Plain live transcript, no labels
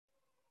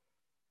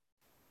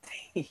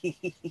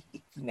Magic.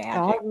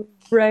 All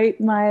right,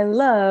 my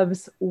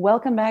loves,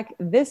 welcome back.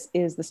 This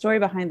is The Story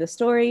Behind the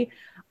Story.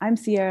 I'm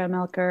Sierra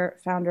Melcher,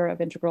 founder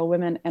of Integral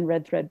Women and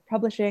Red Thread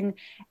Publishing,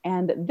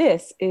 and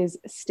this is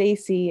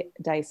Stacy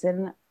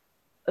Dyson,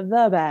 the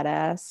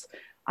badass.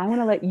 I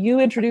want to let you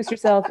introduce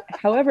yourself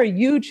however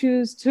you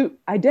choose to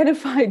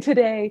identify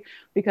today,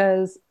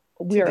 because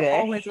we are Today.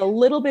 always a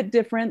little bit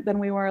different than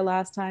we were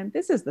last time.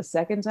 This is the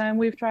second time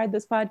we've tried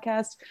this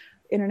podcast.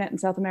 Internet in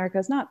South America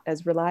is not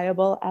as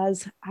reliable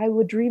as I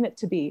would dream it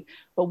to be,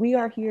 but we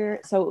are here.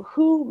 So,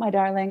 who, my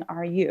darling,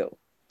 are you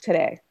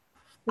today?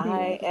 Who do you I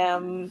identify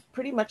am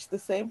pretty much the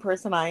same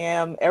person I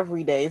am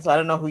every day, so I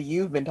don't know who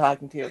you've been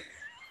talking to.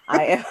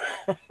 I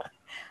am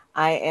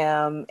I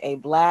am a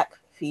black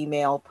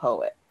female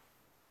poet.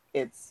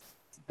 It's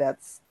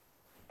that's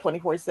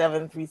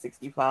 24/7,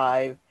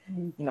 365,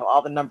 as?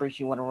 all the numbers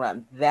you want to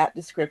run. That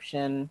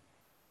description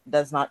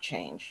does not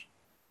change.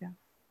 Yeah,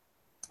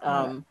 I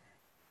love it. Um,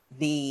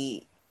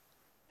 the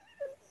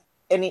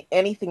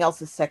anything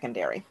else is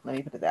secondary. Let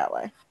me put it that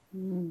way.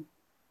 Mm,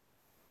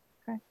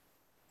 okay,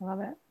 I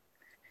love it.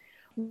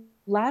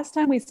 Last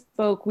time we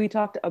spoke, we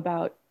talked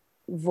about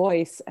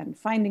voice and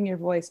finding your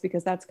voice,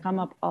 because that's come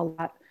up a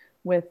lot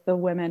with the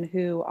women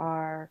who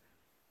are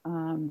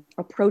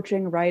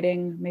approaching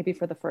writing maybe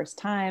for the first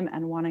time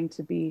and wanting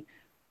to be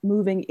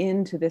moving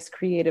into this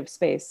creative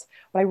space.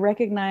 But I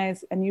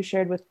recognize, and you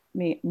shared with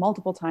me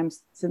multiple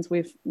times since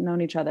we've known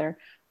each other,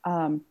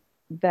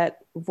 that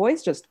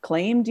voice just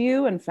claimed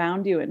you and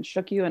found you and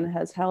shook you and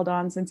has held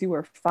on since you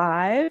were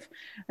 5.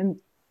 And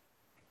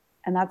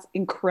that's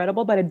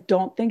incredible, but I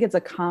don't think it's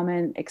a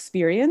common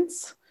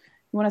experience.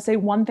 You want to say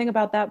one thing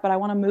about that, but I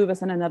want to move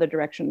us in another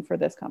direction for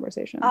this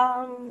conversation.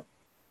 Um,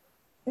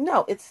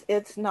 no,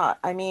 it's not.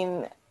 I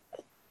mean,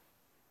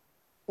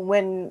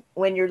 when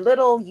you're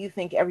little, you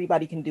think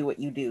everybody can do what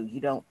you do.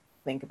 You don't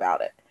think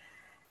about it.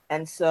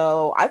 And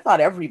so I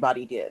thought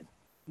everybody did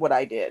what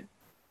I did.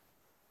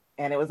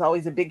 And it was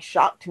always a big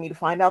shock to me to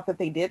find out that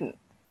they didn't.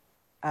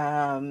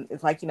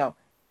 It's like,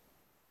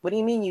 what do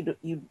you mean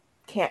you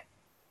can't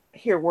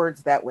hear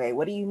words that way?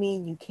 What do you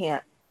mean you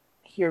can't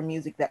hear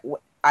music that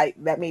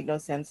made no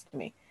sense to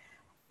me?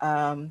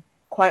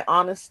 Quite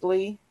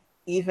honestly,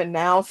 even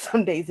now,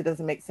 some days it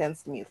doesn't make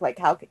sense to me. It's like,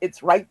 how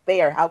it's right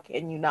there. How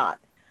can you not?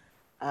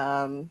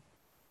 Um,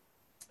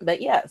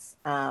 but yes,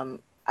 I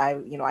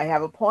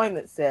have a poem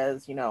that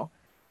says, the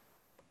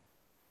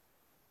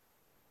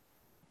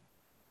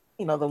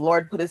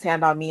Lord put his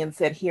hand on me and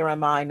said, "Here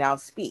am I, now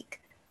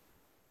speak."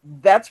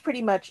 That's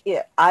pretty much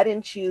it. I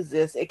didn't choose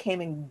this. It came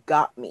and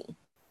got me.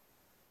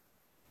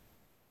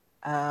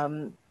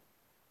 Um,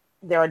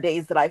 there are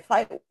days that I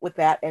fight with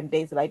that and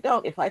days that I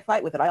don't. If I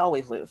fight with it, I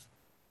always lose.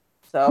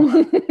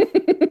 So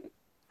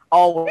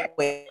always.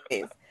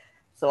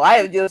 So I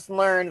have just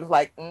learned,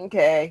 like,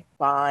 okay,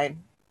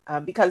 fine.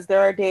 Because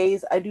there are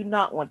days I do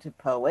not want to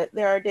poet.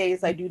 There are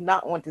days I do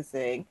not want to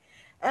sing.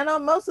 And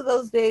on most of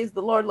those days,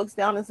 the Lord looks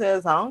down and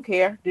says, "I don't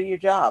care. Do your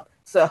job."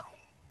 So,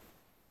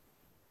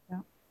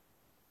 Yeah.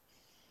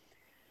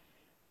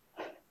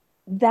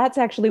 That's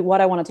actually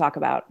what I want to talk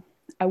about.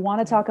 I want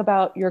to talk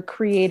about your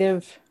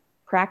creative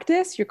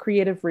practice, your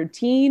creative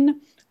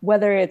routine,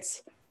 whether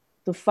it's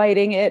the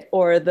fighting it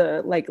or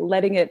the like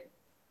letting it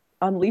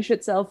unleash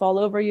itself all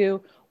over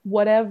you,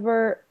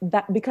 whatever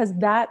that, because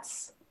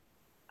that's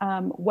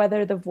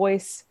whether the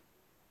voice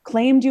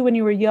claimed you when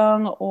you were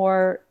young,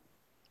 or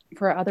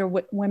for other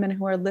women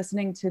who are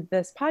listening to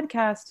this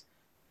podcast,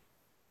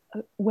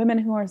 women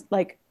who are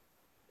like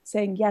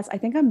saying, yes, I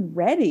think I'm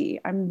ready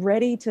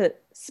to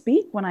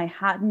speak when I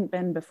hadn't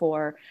been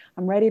before.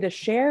 I'm ready to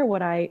share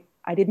what I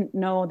didn't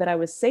know that I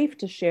was safe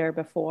to share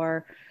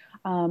before.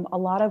 A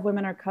lot of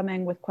women are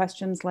coming with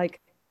questions like,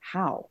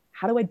 how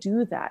do I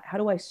do that? How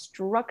do I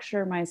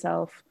structure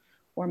myself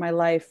or my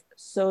life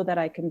so that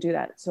I can do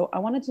that? So I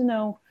wanted to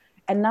know,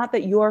 and not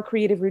that your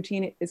creative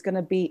routine is going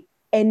to be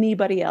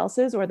anybody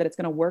else's or that it's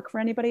going to work for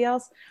anybody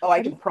else. oh, I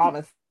I can just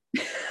promise.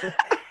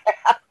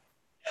 I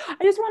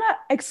just want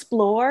to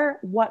explore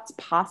what's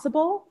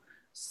possible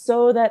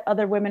so that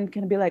other women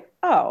can be like,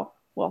 oh,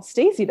 well,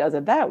 Stacy does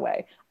it that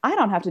way. I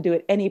don't have to do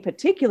it any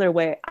particular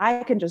way.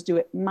 I can just do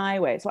it my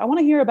way. So I want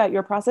to hear about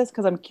your process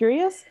because I'm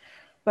curious,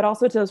 but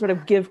also to sort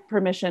of give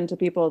permission to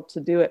people to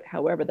do it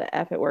however the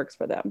F it works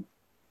for them.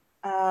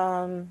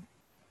 Um,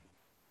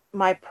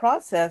 my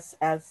process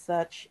as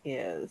such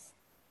is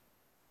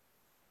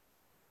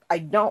I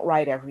don't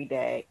write every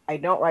day. I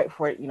don't write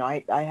for it.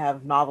 I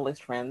have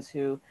novelist friends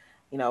who,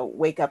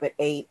 wake up at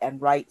 8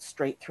 and write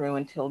straight through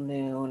until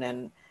noon.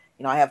 And,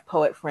 I have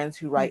poet friends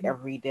who write Mm-hmm.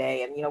 every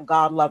day, and,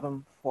 God love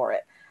them for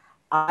it.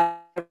 I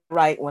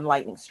write when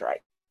lightning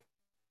strikes.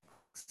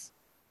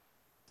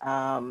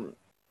 Um,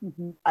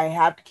 Mm-hmm. I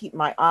have to keep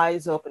my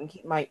eyes open,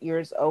 keep my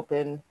ears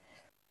open,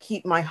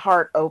 keep my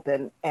heart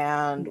open.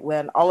 And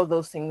when all of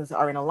those things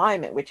are in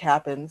alignment, which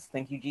happens,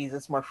 thank you,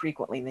 Jesus, more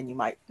frequently than you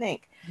might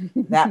think,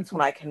 that's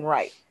when I can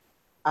write.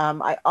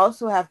 I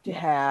also have to Yeah.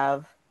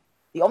 have,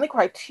 the only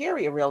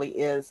criteria really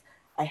is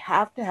I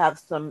have to have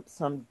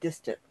some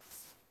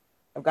distance.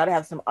 I've got to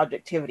have some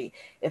objectivity.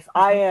 If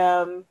I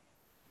am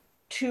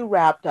too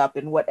wrapped up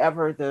in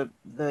whatever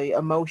the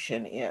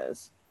emotion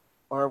is,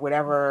 or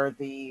whatever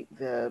the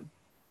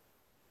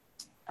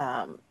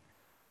um,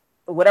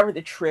 whatever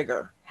the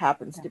trigger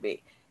happens Yeah. to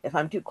be, if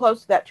I'm too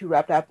close to that, too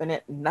wrapped up in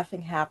it,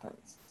 nothing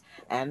happens.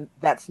 And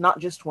that's not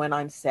just when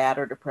I'm sad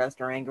or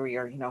depressed or angry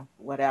or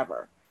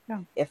whatever.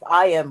 Yeah. If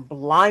I am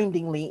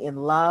blindingly in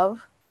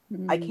love,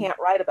 I Mm. can't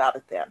write about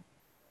it then.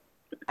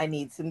 I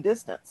need some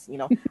distance.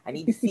 I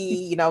need to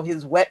see,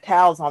 his wet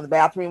towels on the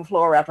bathroom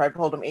floor after I've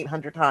told him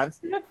 800 times,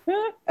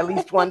 at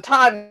least one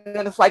time. And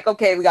then it's like,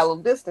 okay, we got a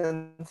little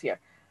distance here.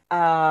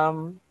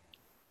 Um,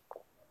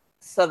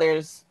 so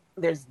there's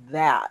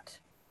that.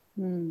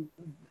 Mm.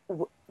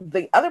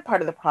 The other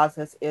part of the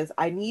process is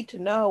I need to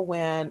know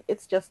when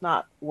it's just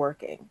not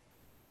working.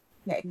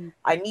 Okay. Mm-hmm.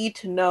 I need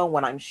to know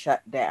when I'm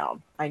shut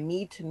down. I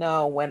need to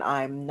know when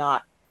I'm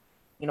not,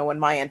 when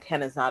my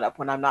antenna's not up,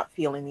 when I'm not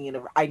feeling the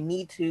universe. I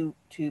need to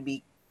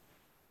be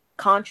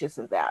conscious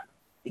of that,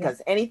 Yeah.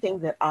 because anything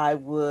that I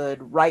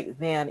would write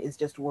then is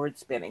just word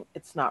spinning.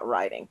 It's not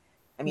writing.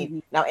 I mean, Mm-hmm.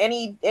 now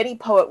any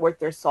poet worth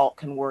their salt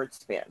can word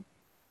spin,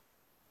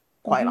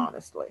 quite Mm-hmm.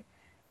 honestly.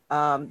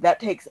 That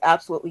takes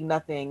absolutely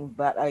nothing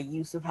but a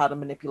use of how to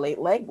manipulate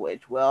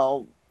language.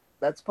 Well,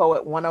 that's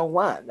Poet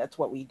 101. That's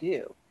what we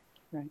do.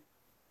 Right.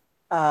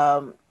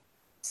 Um,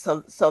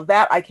 so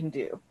that I can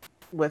do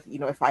with,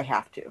 if I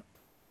have to.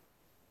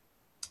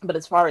 But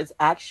as far as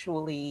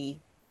actually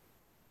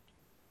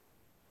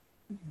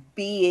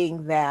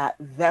being that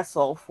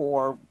vessel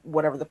for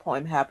whatever the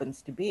poem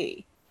happens to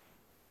be,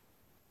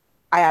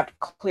 I have to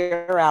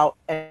clear out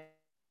and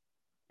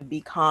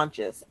be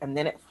conscious, and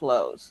then it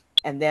flows,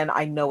 and then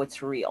I know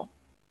it's real.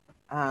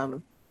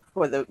 Um,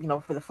 for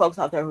the folks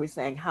out there who are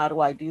saying, "How do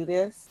I do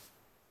this?"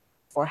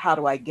 or "How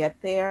do I get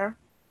there?"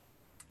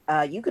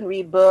 You can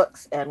read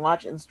books and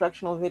watch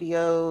instructional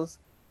videos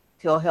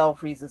till hell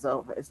freezes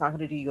over. It's not going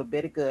to do you a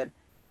bit of good.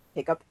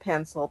 Pick up the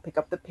pencil, pick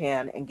up the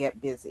pen, and get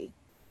busy.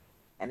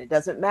 And it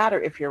doesn't matter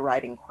if you're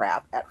writing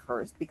crap at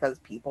first, because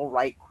people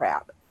write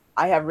crap.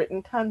 I have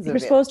written tons You're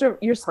of it supposed to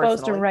you're supposed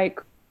to personally. write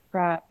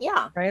crap,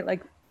 Yeah. right?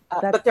 Like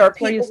But there are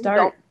that's where you people who start.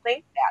 don't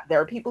think that. There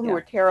are people who Yeah.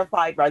 are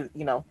terrified by,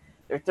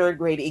 their third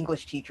grade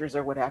English teachers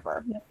or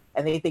whatever. Yep.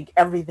 And they think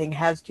everything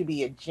has to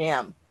be a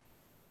gem.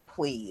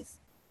 Please.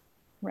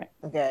 Right.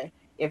 Okay.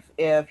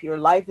 If your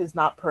life is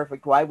not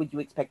perfect, why would you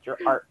expect your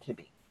art to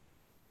be?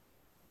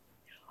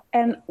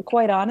 And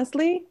quite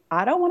honestly,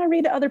 I don't want to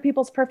read other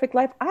people's perfect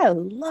life. I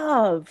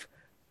love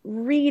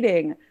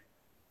reading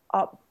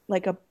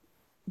like a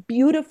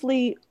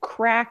beautifully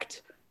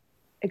cracked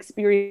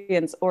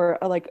experience, or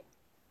like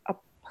a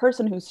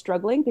person who's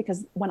struggling,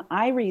 because when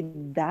I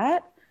read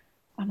that,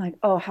 I'm like,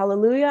 oh,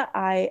 hallelujah,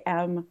 I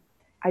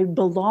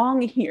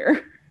belong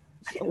here.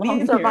 I belong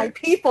These are my here.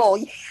 people.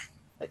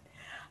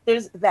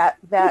 There's that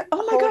Oh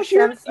my whole gosh,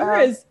 you're sense you're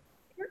of as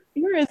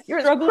you're as you're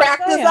as struggling as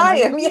cracked I as am. I I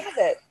am. love Yeah.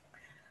 it.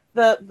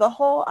 The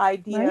whole Right?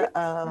 idea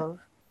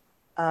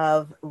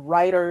of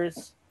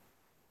writers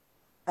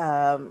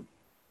um,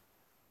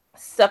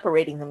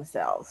 separating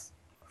themselves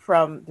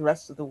from the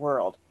rest of the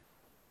world.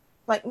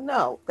 Like,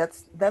 no,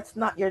 that's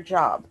not your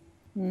job.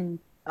 Mm.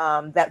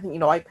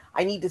 That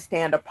I need to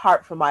stand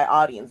apart from my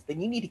audience. Then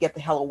you need to get the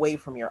hell away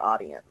from your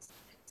audience.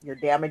 You're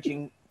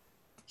damaging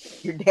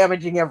you're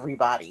damaging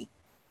everybody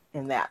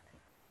in that.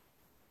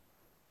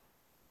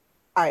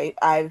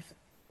 I've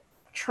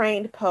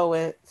trained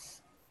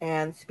poets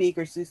and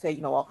speakers who say,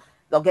 well,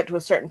 they'll get to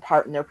a certain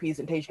part in their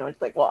presentation and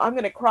it's like, well, I'm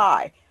going to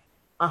cry.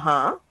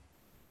 Uh-huh.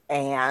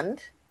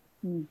 And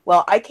Mm.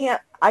 well, I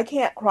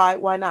can't cry.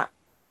 Why not?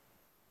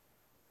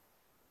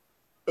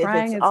 If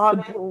Crying it's is the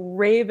honest,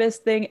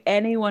 bravest thing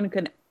anyone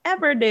can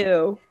ever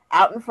do.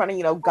 out in front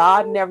of,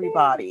 God and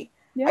everybody.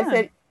 I Yeah.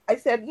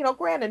 said,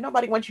 granted,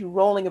 nobody wants you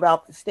rolling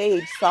about the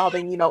stage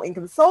sobbing,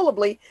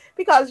 inconsolably,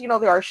 because,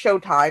 there are show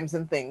times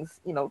and things,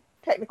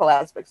 technical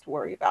aspects to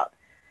worry about.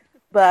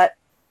 But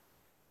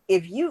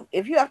if you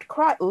have to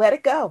cry, let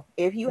it go.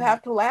 If you Yeah.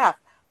 have to laugh,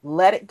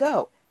 let it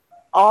go.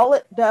 All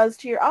it does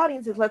to your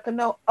audience is let them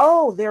know,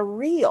 oh, they're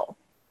real.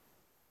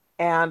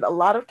 And a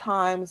lot of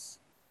times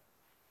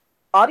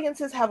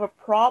audiences have a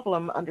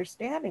problem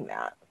understanding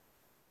that.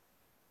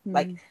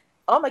 Like, Mm.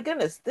 oh my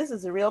goodness, this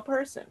is a real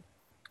person.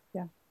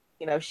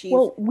 Yeah. She's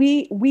Well,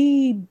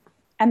 we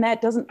and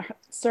that doesn't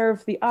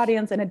serve the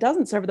audience, and it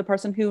doesn't serve the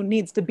person who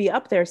needs to be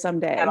up there at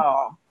someday.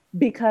 all.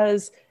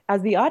 Because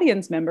as the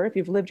audience member, if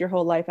you've lived your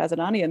whole life as an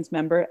audience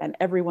member, and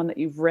everyone that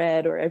you've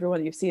read or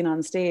everyone you've seen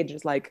on stage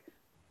is like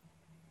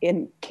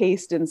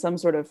encased in some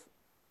sort of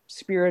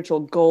spiritual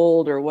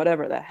gold or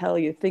whatever the hell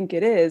you think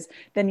it is,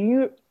 then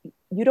you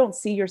don't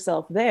see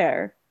yourself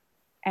there.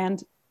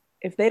 And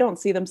if they don't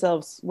see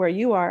themselves where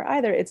you are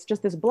either, it's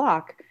just this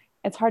block.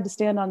 It's hard to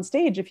stand on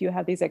stage if you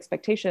have these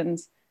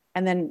expectations.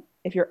 And then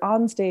if you're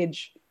on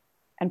stage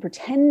and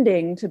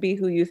pretending to be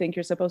who you think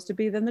you're supposed to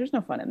be, then there's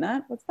no fun in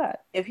that. What's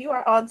that? If you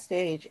are on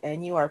stage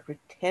and you are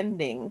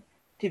pretending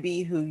to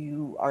be who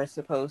you are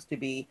supposed to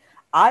be,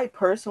 I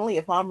personally,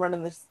 if I'm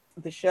running this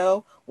the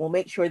show will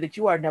make sure that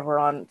you are never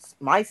on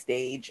my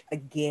stage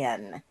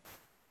again.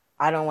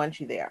 I don't want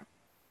you there.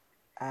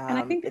 And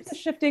I think there's a It's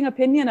shifting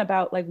opinion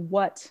about like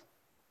what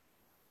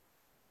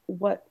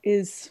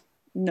is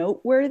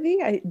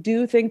noteworthy. I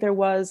do think there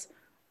was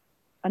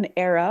an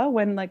era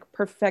when like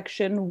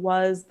perfection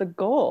was the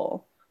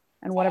goal,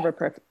 and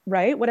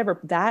right, whatever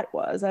that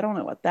was, I don't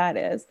know what that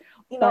is,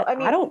 but I I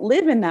mean, don't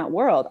live in that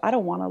world. I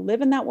don't want to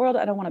live in that world.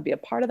 I don't want to be a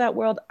part of that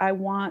world. I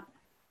want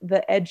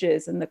the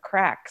edges and the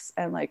cracks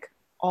and like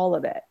all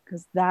of it,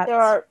 because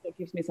there are that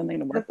gives me something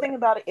to the work with. thing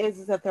about it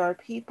is that there are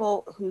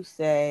people who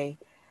say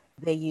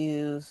they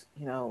use,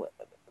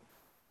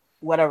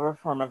 whatever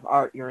form of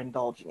art you're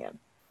indulging in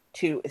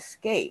to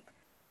escape.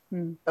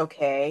 Hmm.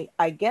 Okay,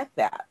 I get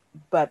that,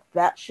 but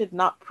that should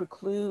not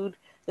preclude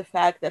the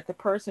fact that the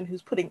person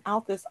who's putting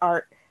out this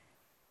art,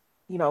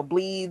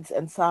 bleeds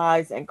and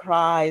sighs and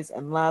cries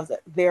and loves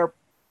it. They're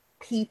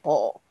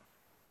people,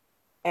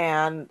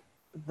 and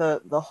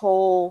the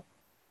whole,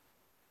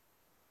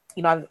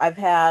 I've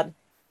had,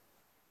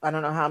 I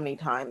don't know how many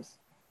times,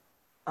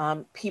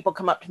 people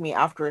come up to me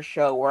after a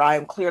show where I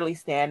am clearly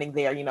standing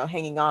there,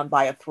 hanging on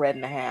by a thread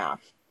and a half,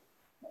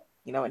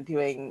 and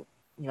doing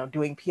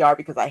PR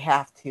because I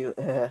have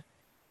to.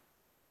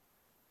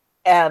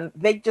 And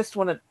they just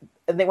want to,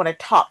 and they want to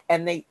talk,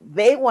 and they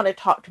want to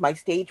talk to my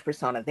stage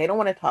persona. They don't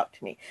want to talk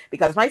to me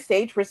because my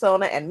stage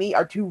persona and me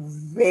are two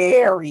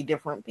very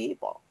different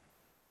people.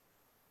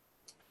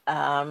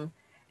 Um,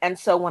 and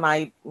so when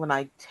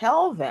I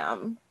tell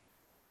them,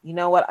 you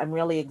know what, I'm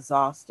really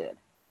exhausted,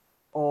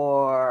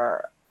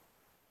 or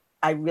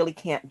I really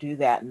can't do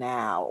that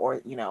now,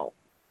 or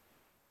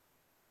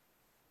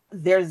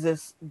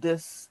there's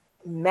this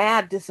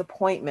mad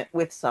disappointment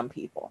with some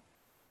people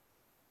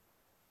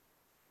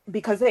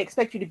because they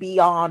expect you to be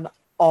on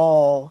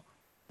all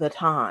the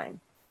time.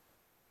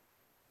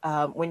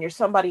 When you're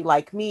somebody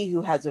like me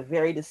who has a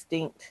very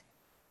distinct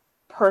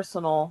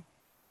personal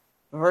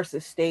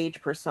versus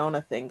stage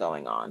persona thing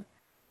going on,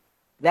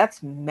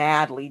 that's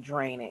madly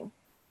draining.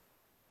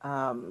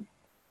 Um,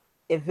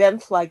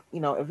 Events like,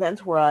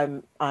 events where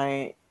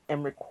I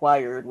am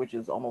required, which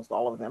is almost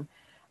all of them,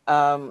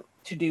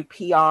 to do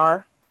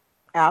PR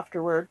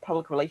afterward,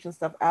 public relations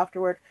stuff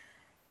afterward,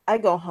 I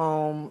go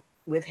home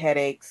with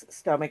headaches,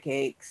 stomach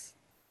aches,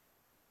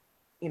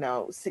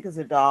 sick as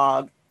a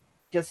dog,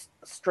 just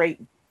straight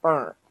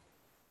burnt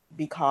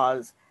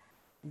because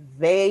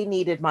they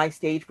needed my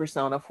stage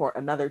persona for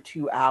another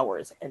 2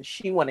 hours and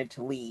she wanted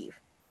to leave.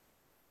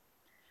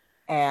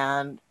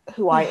 And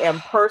who I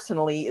am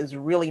personally is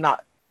really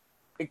not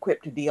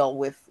equipped to deal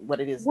with what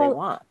it is they Well,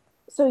 want.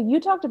 so you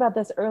talked about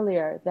this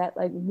earlier, that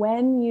like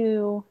when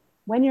your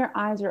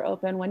eyes are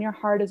open, when your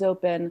heart is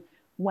open,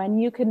 when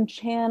you can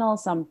channel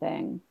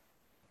something,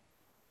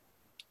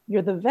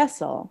 you're the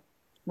vessel,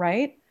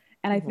 right?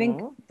 And I think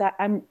Mm-hmm. that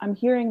I'm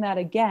hearing that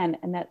again,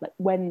 and that like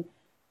when,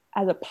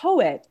 as a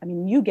poet, I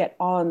mean, you get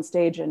on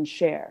stage and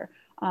share.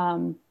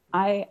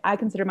 I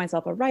consider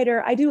myself a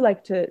writer. I do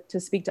like to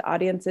speak to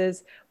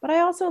audiences, but I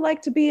also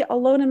like to be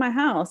alone in my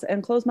house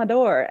and close my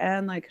door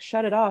and like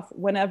shut it off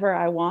whenever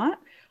I want.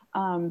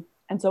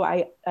 And so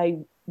I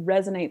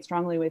resonate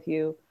strongly with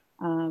you,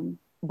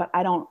 but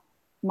I don't.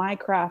 My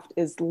craft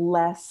is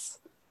less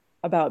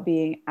about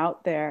being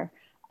out there.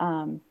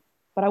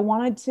 But I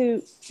wanted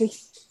to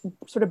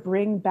sort of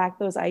bring back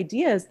those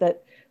ideas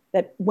that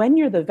when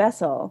you're the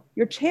vessel,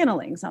 you're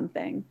channeling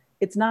something.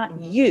 It's not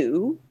Mm-hmm.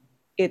 you,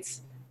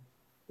 it's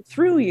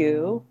through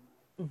you,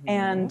 Mm-hmm.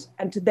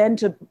 and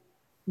to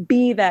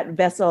be that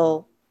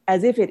vessel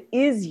as if it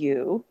is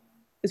you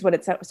is what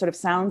it sort of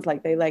sounds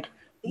like. They like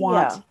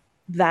want Yeah.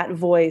 that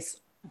voice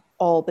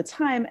all the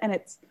time, and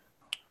it's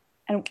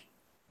and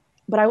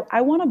but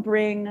I want to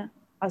bring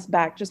us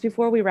back just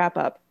before we wrap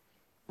up,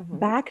 Mm-hmm.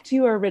 back to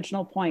your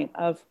original point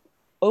of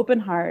open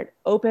heart,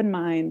 open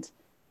mind,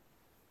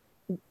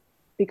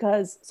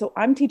 because so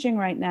I'm teaching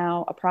right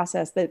now a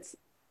process that's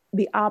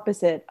the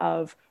opposite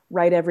of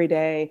write every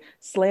day,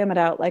 slam it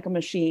out like a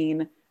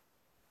machine.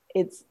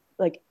 It's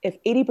like if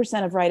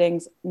 80% of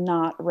writing's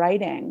not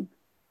writing,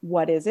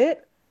 what is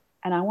it?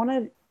 And I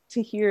wanted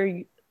to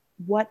hear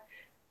what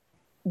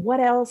what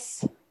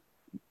else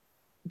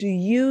do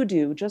you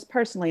do just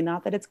personally,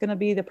 not that it's going to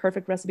be the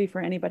perfect recipe for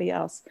anybody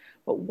else,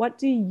 but what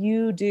do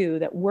you do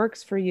that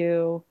works for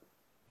you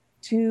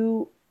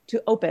to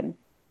open?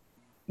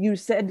 You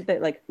said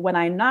that like when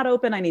I'm not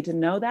open, I need to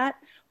know that,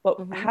 but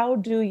Mm-hmm. how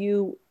do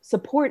you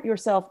support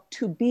yourself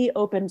to be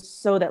open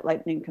so that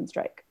lightning can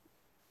strike?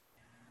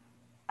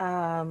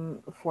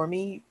 For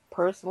me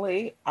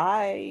personally,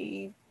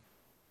 I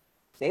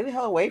stay the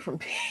hell away from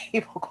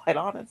people, quite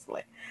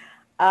honestly.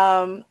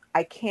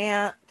 I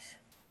can't,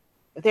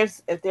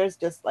 if there's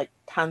just like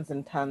tons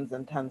and tons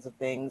and tons of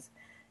things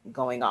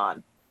going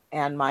on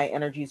and my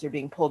energies are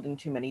being pulled in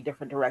too many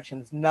different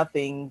directions,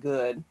 nothing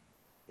good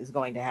is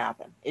going to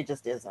happen. It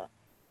just isn't.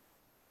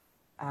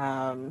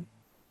 Um,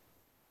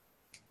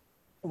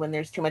 when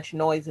there's too much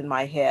noise in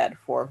my head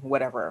for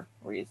whatever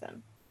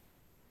reason,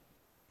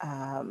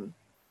 um,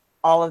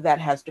 all of that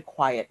has to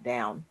quiet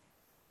down.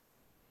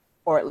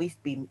 or at least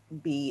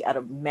be at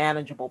a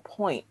manageable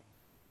point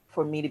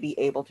for me to be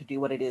able to do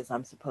what it is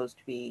I'm supposed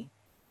to be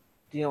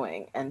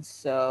doing. And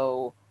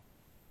so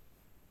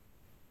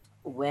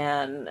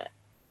when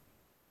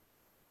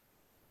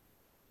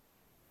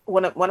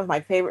one of my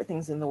favorite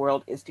things in the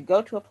world is to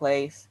go to a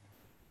place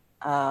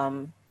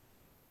um,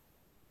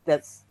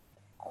 that's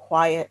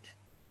quiet,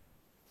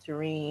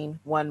 serene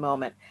one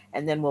moment,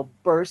 and then we'll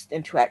burst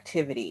into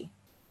activity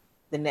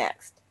the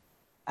next.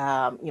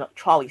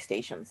 Trolley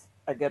stations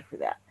are good for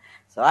that.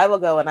 So I will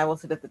go and I will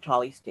sit at the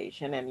trolley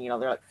station, and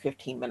they're like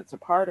 15 minutes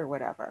apart or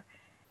whatever.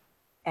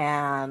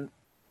 And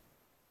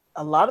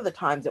a lot of the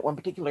times at one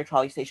particular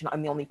trolley station,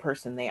 I'm the only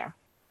person there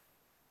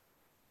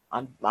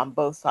on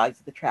both sides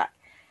of the track.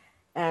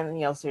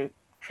 And so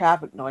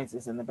traffic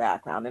noises in the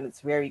background, and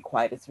it's very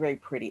quiet. It's a very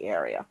pretty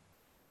area.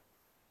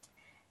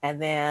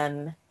 And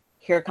then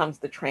here comes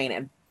the train,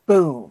 and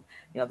boom,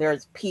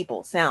 there's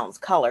people, sounds,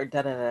 color,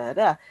 da da da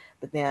da.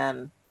 But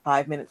then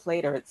 5 minutes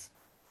later, it's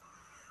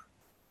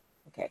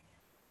okay.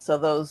 So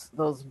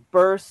those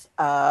bursts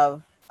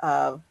of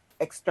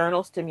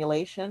external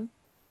stimulation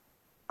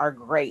are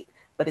great,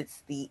 but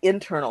it's the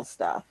internal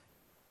stuff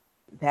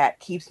that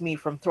keeps me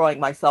from throwing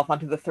myself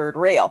onto the third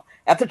rail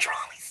at the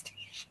trolley station.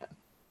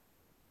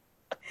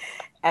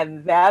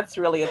 And that's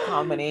really a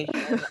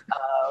combination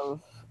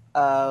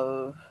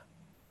of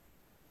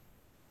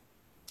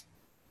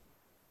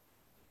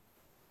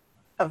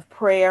of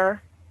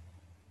prayer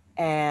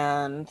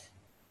and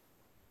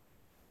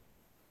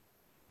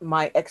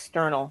my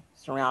external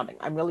surrounding.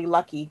 I'm really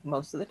lucky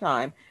most of the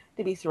time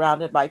to be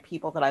surrounded by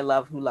people that I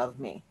love who love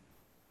me.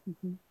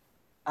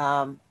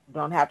 Mm-hmm.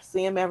 Don't have to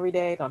see them every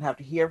day. Don't have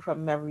to hear from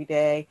them every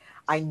day.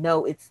 I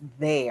know it's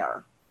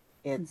there.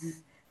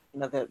 It's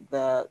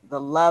the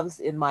loves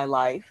in my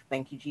life.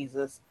 Thank you,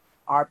 Jesus,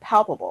 are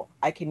palpable.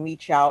 I can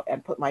reach out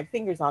and put my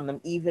fingers on them,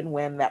 even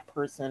when that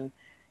person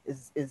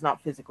is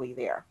not physically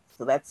there.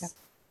 So that's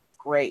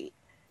great.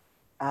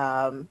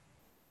 And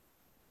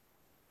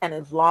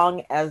as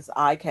long as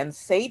I can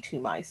say to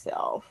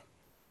myself,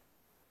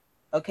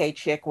 okay,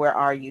 chick, where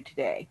are you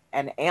today?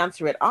 And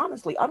answer it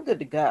honestly, I'm good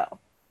to go.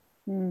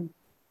 Mm.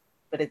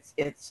 But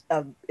it's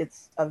a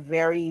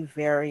very,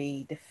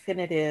 very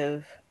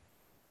definitive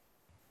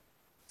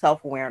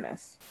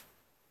self-awareness.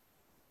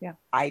 Yeah.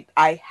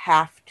 I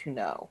have to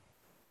know.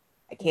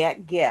 I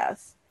can't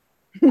guess.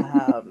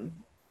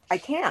 I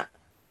can't.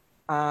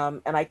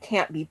 And I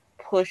can't be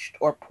pushed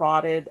or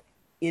prodded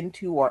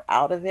into or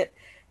out of it.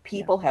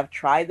 People have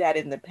tried that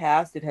in the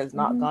past. It has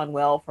not gone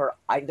well for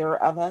either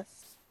of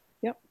us.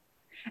 Yep.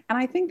 And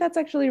I think that's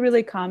actually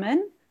really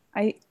common.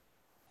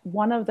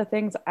 One of the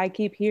things I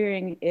keep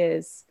hearing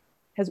is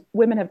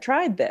women have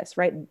tried this,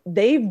 right?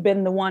 They've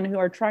been the one who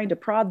are trying to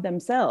prod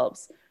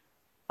themselves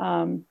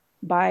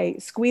by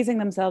squeezing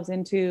themselves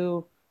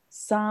into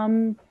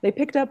they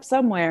picked up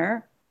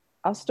somewhere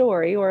a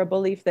story or a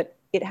belief that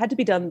it had to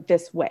be done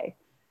this way.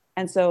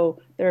 And so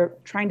they're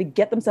trying to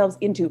get themselves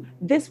into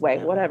this way,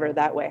 whatever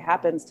that way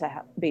happens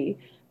to be.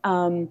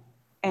 And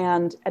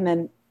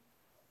then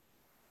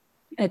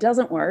it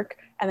doesn't work.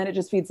 And then it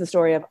just feeds the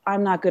story of,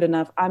 I'm not good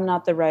enough. I'm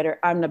not the writer.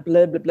 I'm the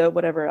blah, blah, blah,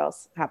 whatever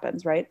else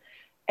happens. Right.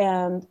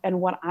 And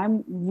what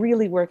I'm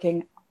really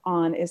working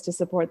on is to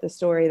support the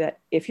story that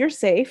if you're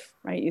safe,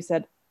 right, you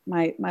said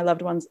my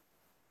loved ones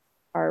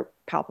are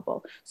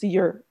palpable. So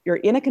you're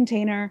in a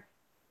container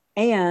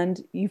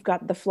and you've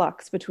got the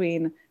flux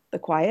between the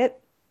quiet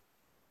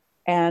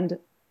and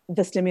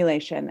the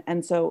stimulation.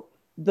 And so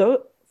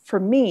for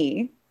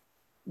me,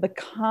 the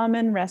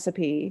common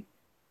recipe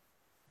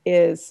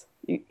is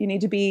you need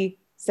to be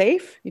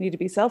safe, you need to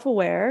be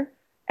self-aware.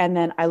 And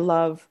then I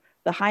love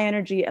the high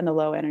energy and the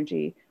low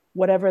energy,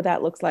 whatever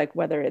that looks like,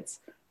 whether it's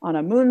on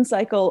a moon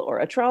cycle or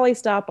a trolley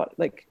stop,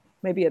 like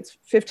maybe it's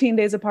 15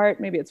 days apart,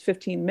 maybe it's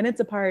 15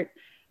 minutes apart,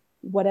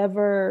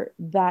 whatever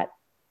that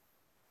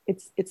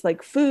it's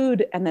like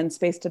food and then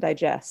space to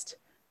digest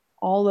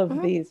all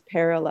of these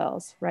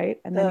parallels,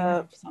 right? And then you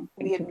have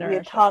something to nourish. We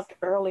had talked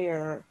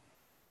earlier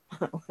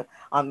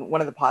on one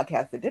of the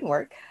podcasts that didn't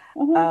work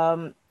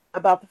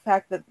about the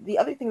fact that the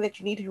other thing that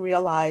you need to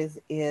realize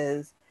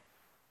is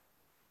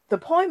the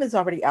poem is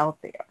already out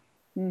there.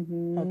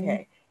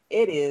 Okay.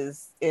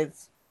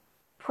 It's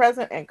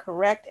present and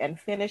correct and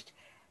finished.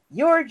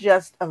 You're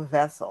just a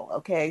vessel.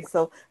 Okay.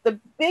 So the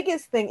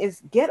biggest thing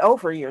is get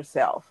over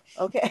yourself.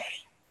 Okay.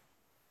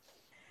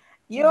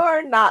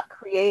 You're not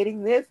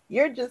creating this.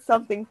 You're just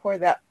something for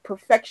that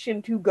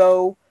perfection to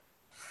go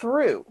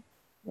through.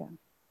 Yeah.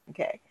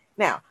 Okay.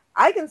 Now,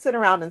 I can sit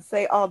around and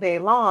say all day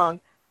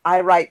long,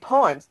 I write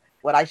poems.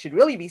 What I should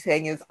really be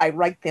saying is I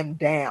write them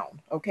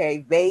down.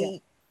 Okay.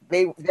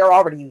 They're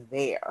already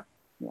there.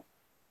 Yeah.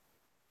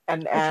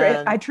 And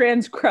I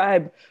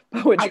transcribe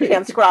poetry. I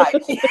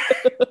transcribe.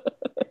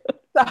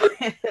 So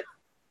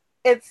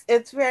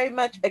it's very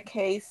much a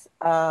case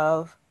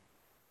of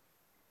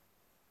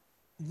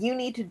you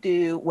need to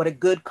do what a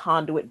good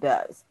conduit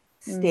does.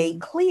 Stay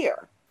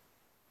clear.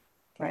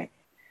 Okay. Right.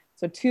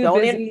 So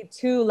busy,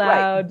 too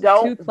loud,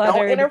 too cluttered.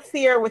 Don't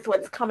interfere with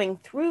what's coming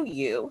through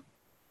you.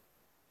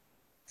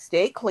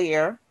 stay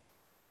clear,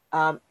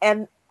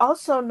 and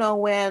also know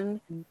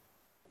when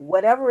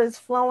whatever is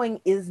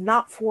flowing is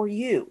not for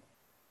you.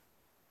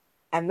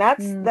 And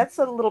that's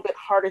a little bit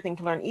harder thing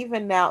to learn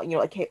even now,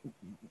 like,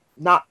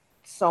 not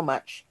so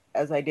much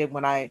as I did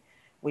when I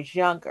was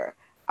younger.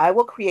 I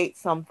will create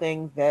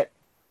something that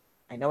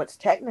I know it's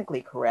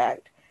technically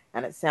correct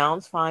and it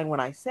sounds fine when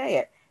I say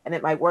it, and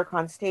it might work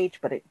on stage,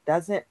 but it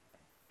doesn't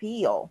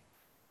feel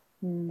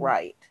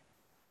right.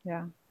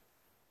 Yeah.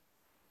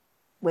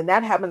 When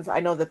that happens, I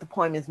know that the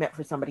poem is meant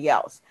for somebody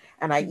else.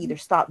 And I either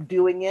stop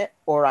doing it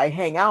or I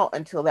hang out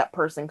until that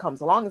person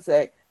comes along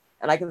and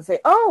I can say,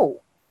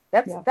 oh,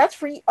 that's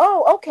for you.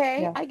 Oh,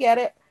 okay. I get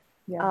it.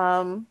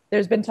 Yeah.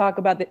 There's been talk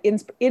about the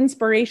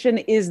inspiration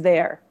is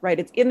there, right?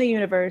 It's in the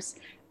universe,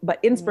 but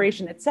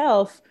inspiration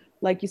itself,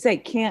 like you say,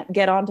 can't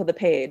get onto the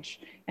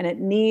page, and it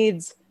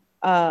needs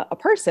a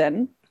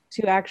person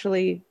to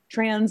actually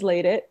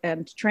translate it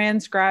and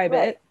transcribe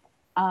it.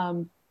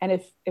 And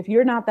if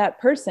you're not that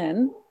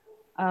person,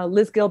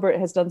 Liz Gilbert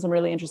has done some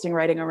really interesting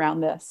writing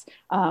around this,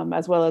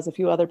 as well as a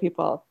few other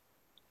people,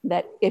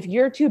 that if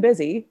you're too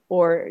busy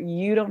or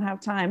you don't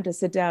have time to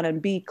sit down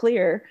and be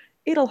clear,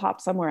 it'll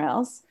hop somewhere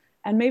else.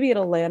 And maybe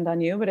it'll land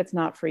on you, but it's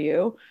not for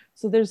you.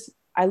 So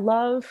I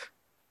love,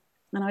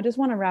 and I just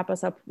want to wrap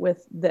us up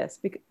with this,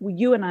 because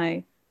you and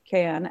I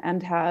can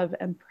and have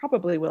and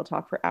probably will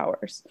talk for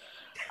hours.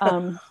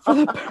 For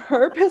the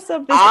purpose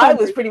of this I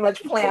was pretty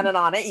much planning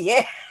on it.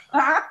 Yeah.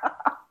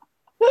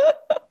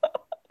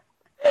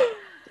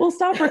 We'll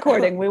stop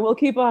recording. We will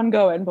keep on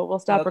going, but we'll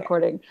stop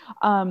recording.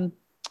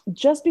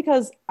 Just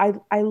because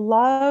I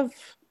love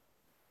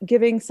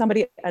giving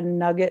somebody a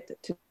nugget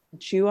to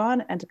chew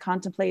on and to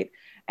contemplate.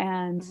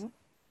 And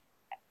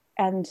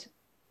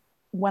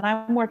when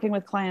I'm working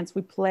with clients,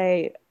 we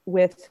play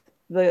with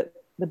the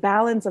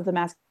balance of the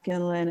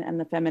masculine and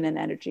the feminine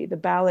energy, the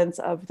balance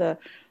of the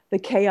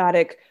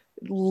chaotic,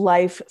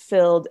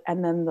 life-filled,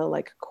 and then the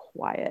like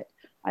quiet.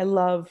 I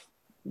love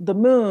the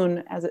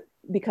moon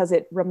because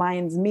it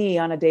reminds me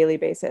on a daily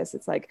basis.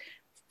 It's like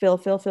fill,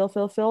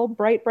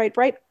 bright, bright,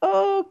 bright.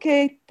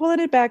 Okay, pulling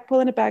it back,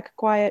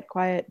 quiet,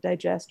 quiet,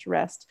 digest,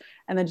 rest,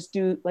 and then just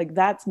do like,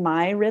 that's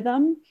my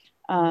rhythm.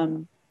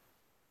 And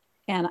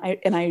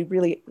I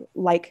really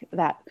like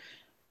that.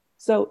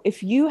 So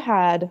if you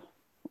had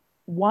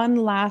one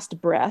last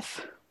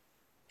breath,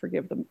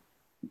 forgive the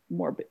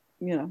morbid.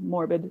 Really,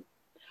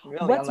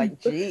 I'm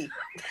like, gee.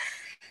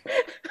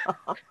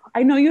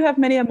 I know you have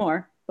many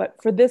more,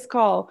 but for this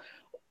call,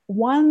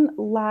 one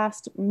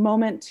last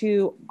moment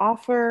to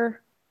offer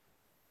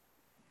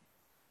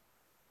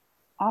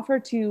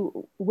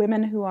to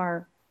women who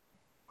are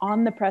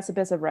on the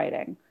precipice of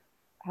writing,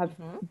 have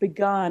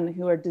begun,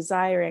 who are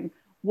desiring.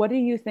 What do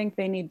you think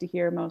they need to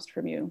hear most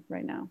from you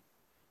right now?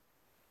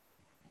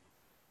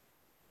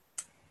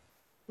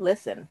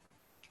 Listen,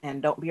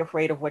 and don't be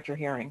afraid of what you're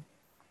hearing.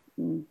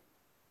 Yes.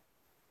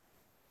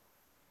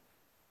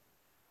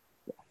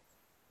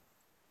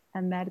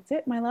 And that's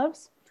it, my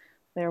loves.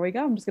 There we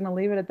go. I'm just going to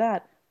leave it at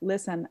that.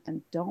 Listen,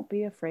 and don't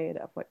be afraid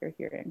of what you're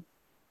hearing.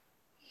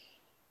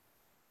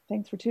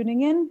 Thanks for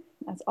tuning in.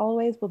 As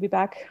always, we'll be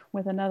back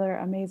with another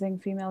amazing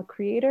female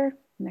creator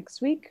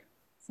next week.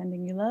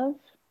 Sending you love.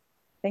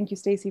 Thank you,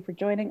 Stacy, for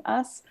joining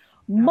us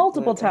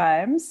multiple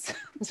times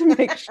to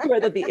make sure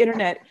that the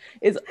internet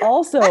is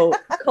also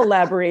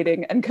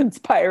collaborating and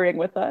conspiring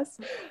with us.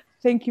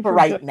 Thank you for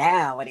right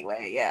now,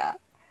 anyway. Yeah.